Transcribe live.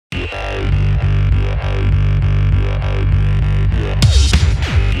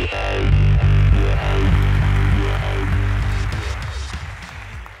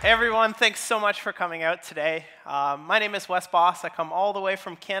everyone. Thanks so much for coming out today. My name is Wes Bos. I come all the way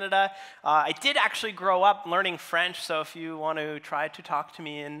from Canada. I did actually grow up learning French, so if you want to try to talk to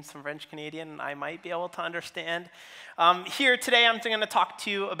me in some French Canadian, I might be able to understand. Here today, I'm going to talk to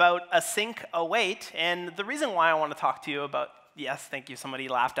you about Async Await, and the reason why I want to talk to you about, yes, thank you, somebody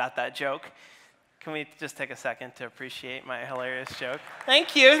laughed at that joke. Can we just take a second to appreciate my hilarious joke?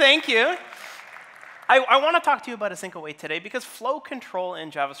 Thank you, thank you. I want to talk to you about Async Await today because flow control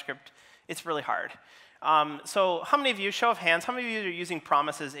in JavaScript, it's really hard. So how many of you, show of hands, how many of you are using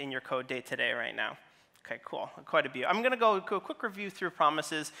promises in your code day to day right now? OK, cool, quite a few. I'm going to go a quick review through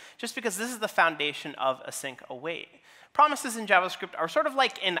promises just because this is the foundation of Async Await. Promises in JavaScript are sort of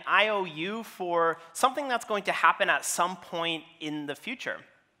like an IOU for something that's going to happen at some point in the future.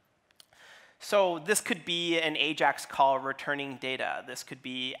 So this could be an AJAX call returning data. This could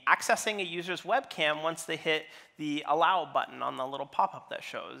be accessing a user's webcam once they hit the allow button on the little pop-up that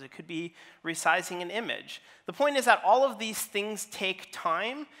shows. It could be resizing an image. The point is that all of these things take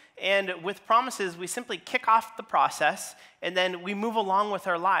time. And with promises, we simply kick off the process, and then we move along with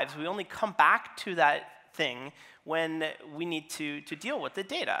our lives. We only come back to that thing when we need to deal with the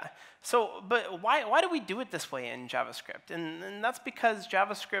data. So, but why do we do it this way in JavaScript? And that's because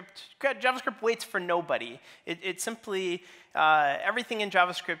JavaScript waits for nobody. It simply, everything in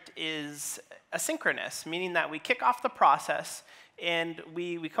JavaScript is asynchronous, meaning that we kick off the process and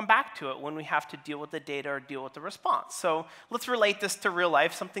we come back to it when we have to deal with the data or deal with the response. So let's relate this to real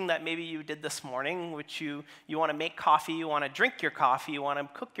life, something that maybe you did this morning, which you want to make coffee, you want to drink your coffee, you want to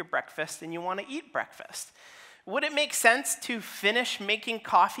cook your breakfast, and you want to eat breakfast. Would it make sense to finish making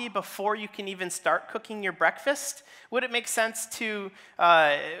coffee before you can even start cooking your breakfast? Would it make sense to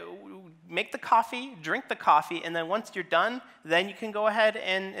make the coffee, drink the coffee, and then once you're done, then you can go ahead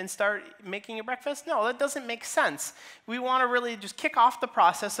and start making your breakfast? No, that doesn't make sense. We want to really just kick off the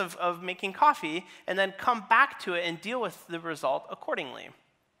process of making coffee and then come back to it and deal with the result accordingly.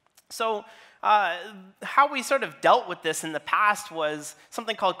 So how we sort of dealt with this in the past was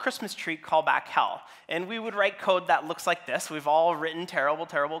something called Christmas tree callback hell. And we would write code that looks like this. We've all written terrible,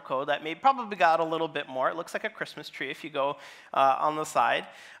 terrible code that probably got a little bit more. It looks like a Christmas tree if you go on the side.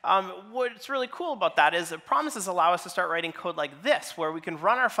 What's really cool about that is that promises allow us to start writing code like this, where we can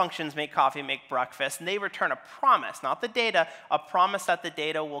run our functions, make coffee, make breakfast, and they return a promise, not the data, a promise that the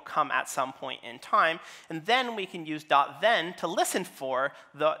data will come at some point in time. And then we can use .then to listen for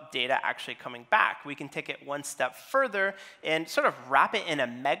the data actually coming back. We can take it one step further and sort of wrap it in a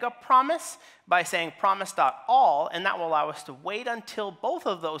mega promise by saying promise.all, and that will allow us to wait until both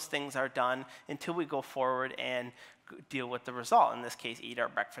of those things are done until we go forward and deal with the result. In this case, eat our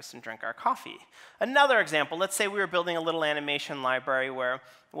breakfast and drink our coffee. Another example, let's say we were building a little animation library where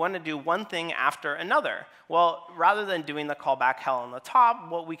we want to do one thing after another. Well, rather than doing the callback hell on the top,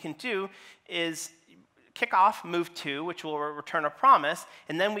 what we can do is kick off move to, which will return a promise,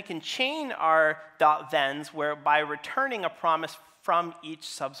 and then we can chain our .thens by returning a promise from each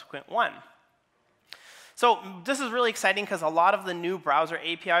subsequent one. So this is really exciting because a lot of the new browser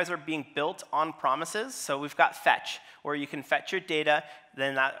APIs are being built on promises. So we've got fetch, where you can fetch your data,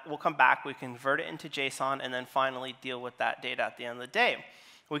 then that will come back, we convert it into JSON, and then finally deal with that data at the end of the day.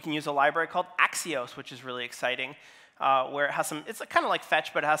 We can use a library called Axios, which is really exciting, where it has some, it's kind of like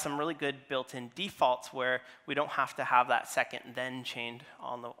fetch, but it has some really good built-in defaults where we don't have to have that second then chained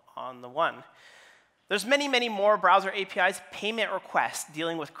on the one. There's many, many more browser APIs, payment requests,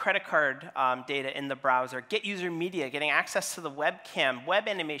 dealing with credit card data in the browser, get user media, getting access to the webcam, web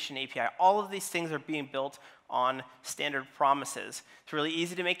animation API. All of these things are being built on standard promises. It's really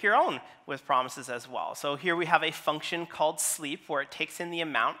easy to make your own with promises as well. So here we have a function called sleep where it takes in the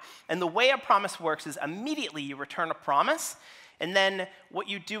amount. And the way a promise works is immediately you return a promise. And then what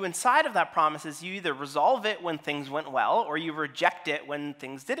you do inside of that promise is you either resolve it when things went well, or you reject it when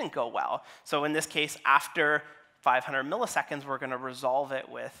things didn't go well. So in this case, after 500 milliseconds, we're going to resolve it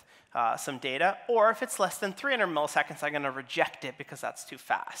with some data. Or if it's less than 300 milliseconds, I'm going to reject it because that's too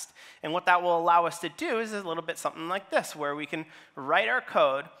fast. And what that will allow us to do is a little bit something like this, where we can write our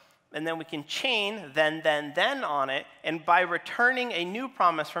code, and then we can chain then on it. And by returning a new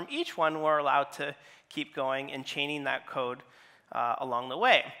promise from each one, we're allowed to keep going and chaining that code along the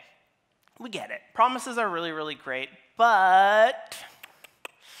way. We get it. Promises are really, really great, but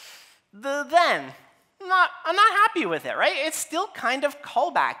the then, I'm not happy with it, right? It's still kind of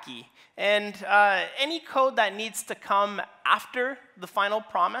callback-y. And any code that needs to come after the final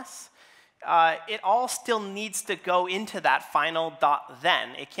promise, it all still needs to go into that final .then.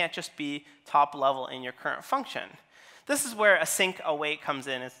 It can't just be top level in your current function. This is where Async Await comes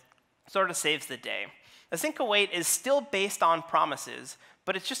in. It sort of saves the day. Async Await is still based on promises,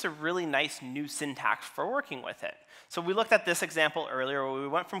 but it's just a really nice new syntax for working with it. So we looked at this example earlier where we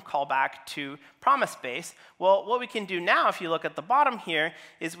went from callback to promise base. Well, what we can do now, if you look at the bottom here,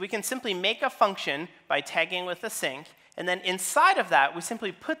 is we can simply make a function by tagging with async, and then inside of that, we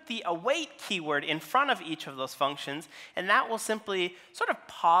simply put the await keyword in front of each of those functions, and that will simply sort of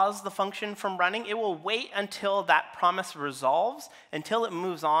pause the function from running. It will wait until that promise resolves, until it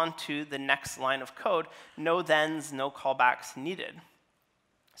moves on to the next line of code. No thens, no callbacks needed.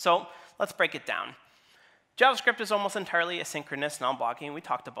 So let's break it down. JavaScript is almost entirely asynchronous, non-blocking. We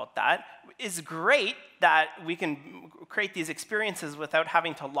talked about that. It's great that we can create these experiences without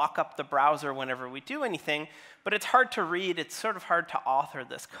having to lock up the browser whenever we do anything, but it's hard to read. It's sort of hard to author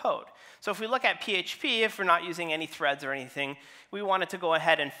this code. So if we look at PHP, if we're not using any threads or anything, we wanted to go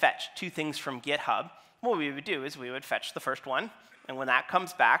ahead and fetch two things from GitHub. What we would do is we would fetch the first one, and when that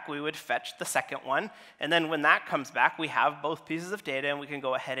comes back, we would fetch the second one. And then when that comes back, we have both pieces of data, and we can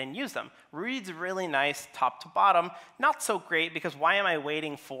go ahead and use them. Reads really nice, top to bottom. Not so great, because why am I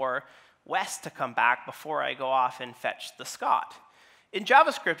waiting for Wes to come back before I go off and fetch the Scott? In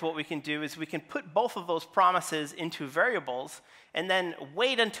JavaScript, what we can do is we can put both of those promises into variables, and then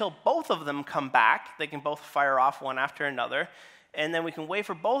wait until both of them come back. They can both fire off one after another. And then we can wait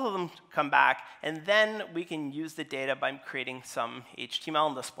for both of them to come back, and then we can use the data by creating some HTML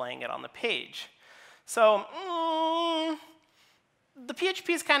and displaying it on the page. So the PHP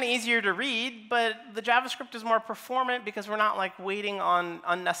is kind of easier to read, but the JavaScript is more performant because we're not like waiting on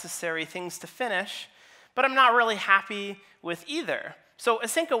unnecessary things to finish. But I'm not really happy with either. So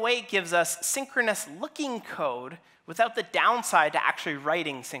Async Await gives us synchronous looking code without the downside to actually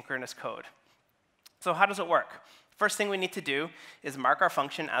writing synchronous code. So how does it work? First thing we need to do is mark our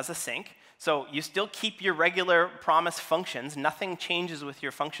function as async. So you still keep your regular promise functions. Nothing changes with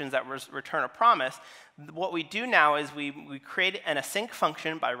your functions that return a promise. What we do now is we create an async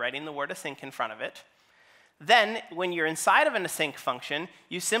function by writing the word async in front of it. Then, when you're inside of an async function,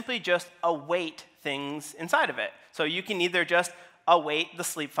 you simply just await things inside of it. So you can either just await the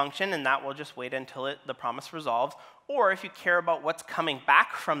sleep function, and that will just wait until the promise resolves. Or if you care about what's coming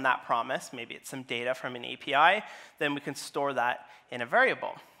back from that promise, maybe it's some data from an API, then we can store that in a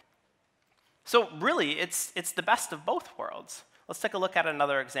variable. So really, it's the best of both worlds. Let's take a look at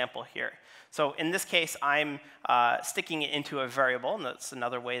another example here. So in this case, I'm sticking it into a variable, and that's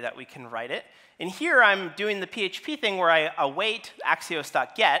another way that we can write it. And here I'm doing the PHP thing where I await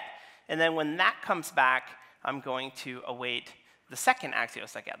axios.get, and then when that comes back, I'm going to await the second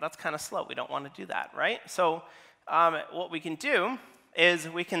axios.get. That's kind of slow. We don't want to do that, right? So what we can do is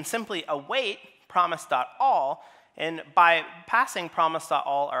we can simply await promise.all, and by passing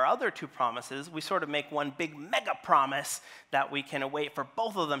promise.all our other two promises, we sort of make one big mega promise that we can await for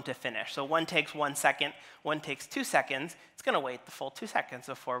both of them to finish. So one takes 1 second, one takes 2 seconds. It's going to wait the full 2 seconds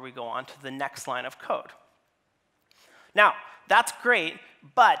before we go on to the next line of code. Now, that's great,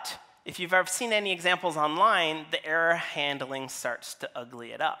 but if you've ever seen any examples online, the error handling starts to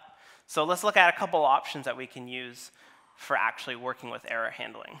ugly it up. So let's look at a couple options that we can use for actually working with error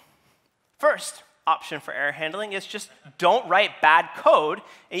handling. First option for error handling is just don't write bad code,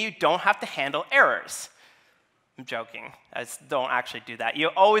 and you don't have to handle errors. I'm joking. Don't actually do that. You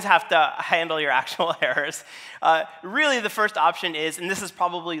always have to handle your actual errors. Really, the first option is, and this is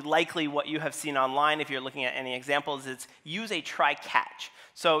probably likely what you have seen online if you're looking at any examples, is use a try-catch.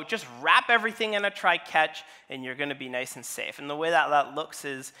 So just wrap everything in a try-catch, and you're going to be nice and safe. And the way that that looks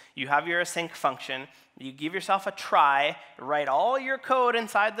is you have your async function. You give yourself a try, write all your code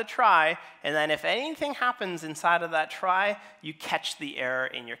inside the try, and then if anything happens inside of that try, you catch the error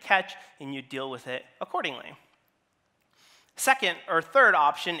in your catch, and you deal with it accordingly. Second or third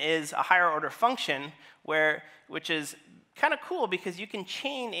option is a higher order function, which is kind of cool because you can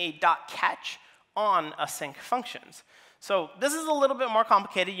chain a .catch on async functions. So this is a little bit more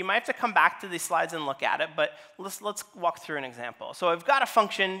complicated. You might have to come back to these slides and look at it, but let's walk through an example. So I've got a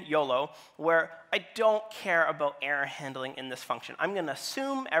function, YOLO, where I don't care about error handling in this function. I'm going to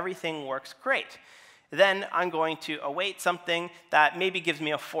assume everything works great. Then I'm going to await something that maybe gives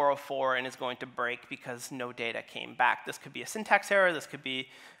me a 404 and is going to break because no data came back. This could be a syntax error. This could be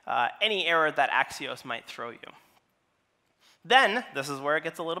any error that Axios might throw you. Then, this is where it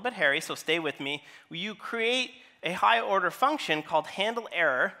gets a little bit hairy, so stay with me. You create a high-order function called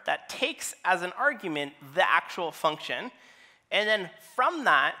handleError that takes as an argument the actual function, and then from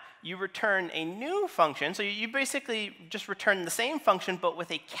that, you return a new function. So you basically just return the same function, but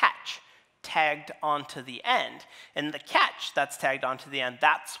with a catch tagged onto the end. And the catch that's tagged onto the end,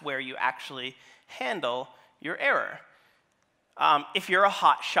 that's where you actually handle your error. If you're a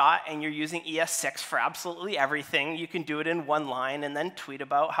hotshot and you're using ES6 for absolutely everything, you can do it in one line and then tweet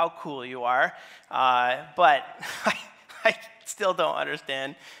about how cool you are. But I still don't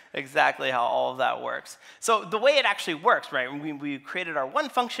understand exactly how all of that works. So the way it actually works, right, we created our one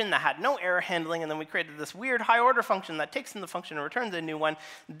function that had no error handling, and then we created this weird high-order function that takes in the function and returns a new one.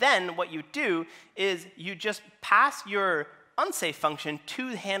 Then what you do is you just pass your unsafe function to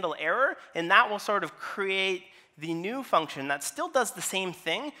handle error, and that will sort of create the new function that still does the same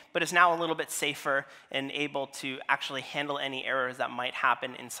thing, but is now a little bit safer and able to actually handle any errors that might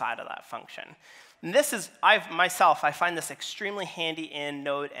happen inside of that function. And this is, I find this extremely handy in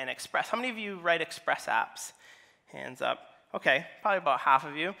Node and Express. How many of you write Express apps? Hands up. OK, probably about half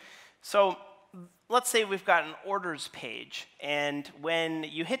of you. So let's say we've got an orders page. And when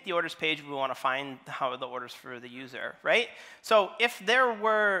you hit the orders page, we want to find how the orders for the user, right? So if there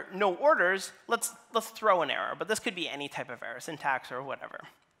were no orders, let's throw an error. But this could be any type of error, syntax or whatever.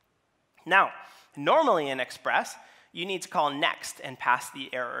 Now, normally in Express, you need to call next and pass the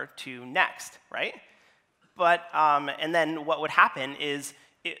error to next, right? But, and then what would happen is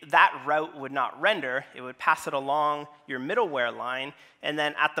that route would not render. It would pass it along your middleware line. And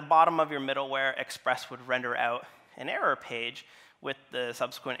then at the bottom of your middleware, Express would render out an error page with the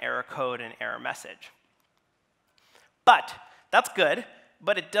subsequent error code and error message. But that's good.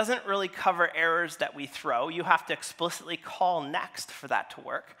 But it doesn't really cover errors that we throw. You have to explicitly call next for that to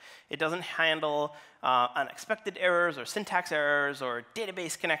work. It doesn't handle unexpected errors or syntax errors or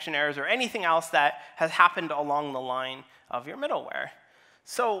database connection errors or anything else that has happened along the line of your middleware.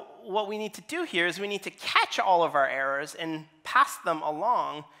 So what we need to do here is we need to catch all of our errors and pass them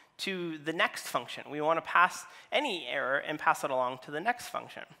along to the next function. We want to pass any error and pass it along to the next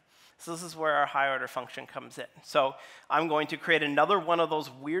function. So this is where our high order function comes in. So I'm going to create another one of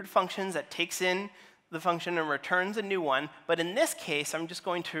those weird functions that takes in the function and returns a new one. But in this case, I'm just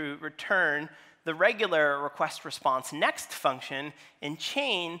going to return the regular request response next function and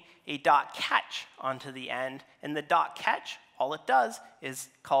chain a .catch onto the end. And the .catch, all it does is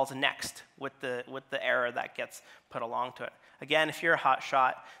calls next with the error that gets put along to it. Again, if you're a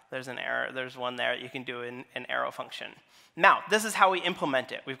hotshot, there's an error. There's one there that you can do in an arrow function. Now, this is how we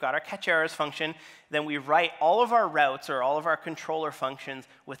implement it. We've got our catch errors function. Then we write all of our routes or all of our controller functions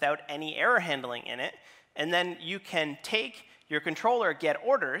without any error handling in it. And then you can take your controller get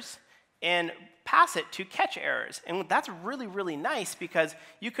orders and pass it to catch errors. And that's really, really nice because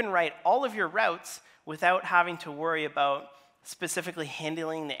you can write all of your routes without having to worry about specifically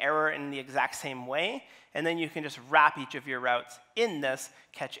handling the error in the exact same way. And then you can just wrap each of your routes in this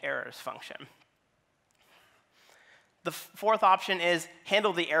catch errors function. The fourth option is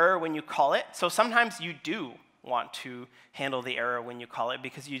handle the error when you call it. So sometimes you do want to handle the error when you call it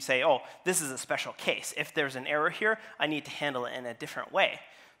because you say, oh, this is a special case. If there's an error here, I need to handle it in a different way.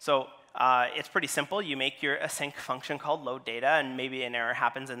 So it's pretty simple. You make your async function called load data, and maybe an error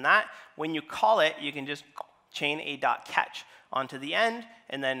happens in that. When you call it, you can just chain a .catch onto the end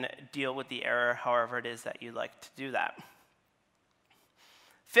and then deal with the error however it is that you'd like to do that.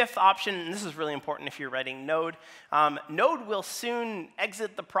 Fifth option, and this is really important if you're writing Node, Node will soon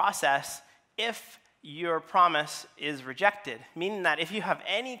exit the process if your promise is rejected, meaning that if you have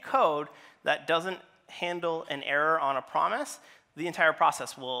any code that doesn't handle an error on a promise, the entire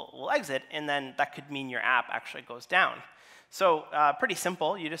process will exit, and then that could mean your app actually goes down. So pretty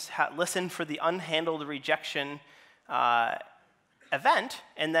simple. You just listen for the unhandled rejection event,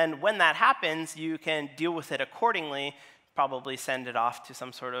 and then when that happens, you can deal with it accordingly, probably send it off to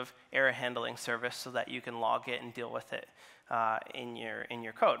some sort of error handling service so that you can log it and deal with it in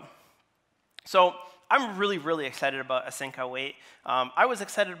your code. So I'm really, really excited about Async Await. I was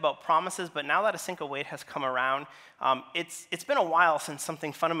excited about promises, but now that Async Await has come around, it's been a while since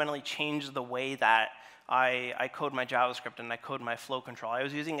something fundamentally changed the way that I code my JavaScript and I code my flow control. I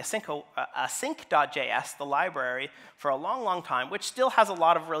was using async.js, the library, for a long, long time, which still has a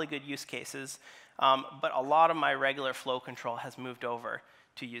lot of really good use cases. But a lot of my regular flow control has moved over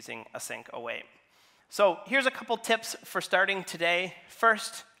to using Async Await. So here's a couple tips for starting today.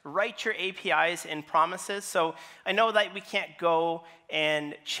 First, write your APIs in promises. So I know that we can't go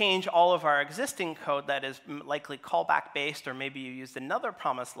and change all of our existing code that is likely callback-based, or maybe you used another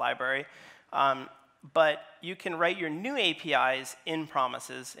promise library. But you can write your new APIs in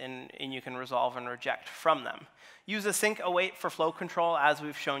promises, and you can resolve and reject from them. Use Async Await for flow control, as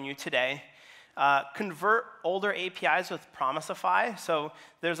we've shown you today. Convert older APIs with Promisify. So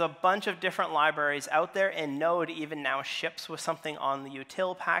there's a bunch of different libraries out there, and Node even now ships with something on the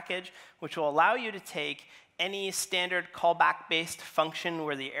util package, which will allow you to take any standard callback-based function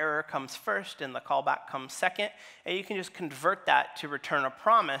where the error comes first and the callback comes second, and you can just convert that to return a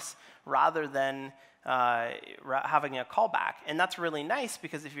promise rather than having a callback. And that's really nice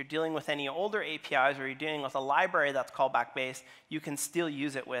because if you're dealing with any older APIs or you're dealing with a library that's callback-based, you can still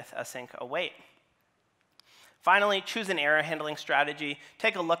use it with Async Await. Finally, choose an error handling strategy.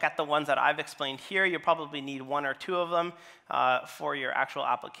 Take a look at the ones that I've explained here. You'll probably need 1 or 2 of them for your actual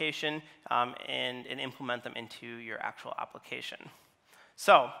application and implement them into your actual application.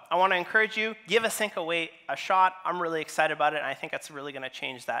 So I want to encourage you, give Async Await a shot. I'm really excited about it, and I think it's really going to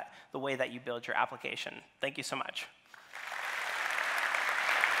change the way that you build your application. Thank you so much.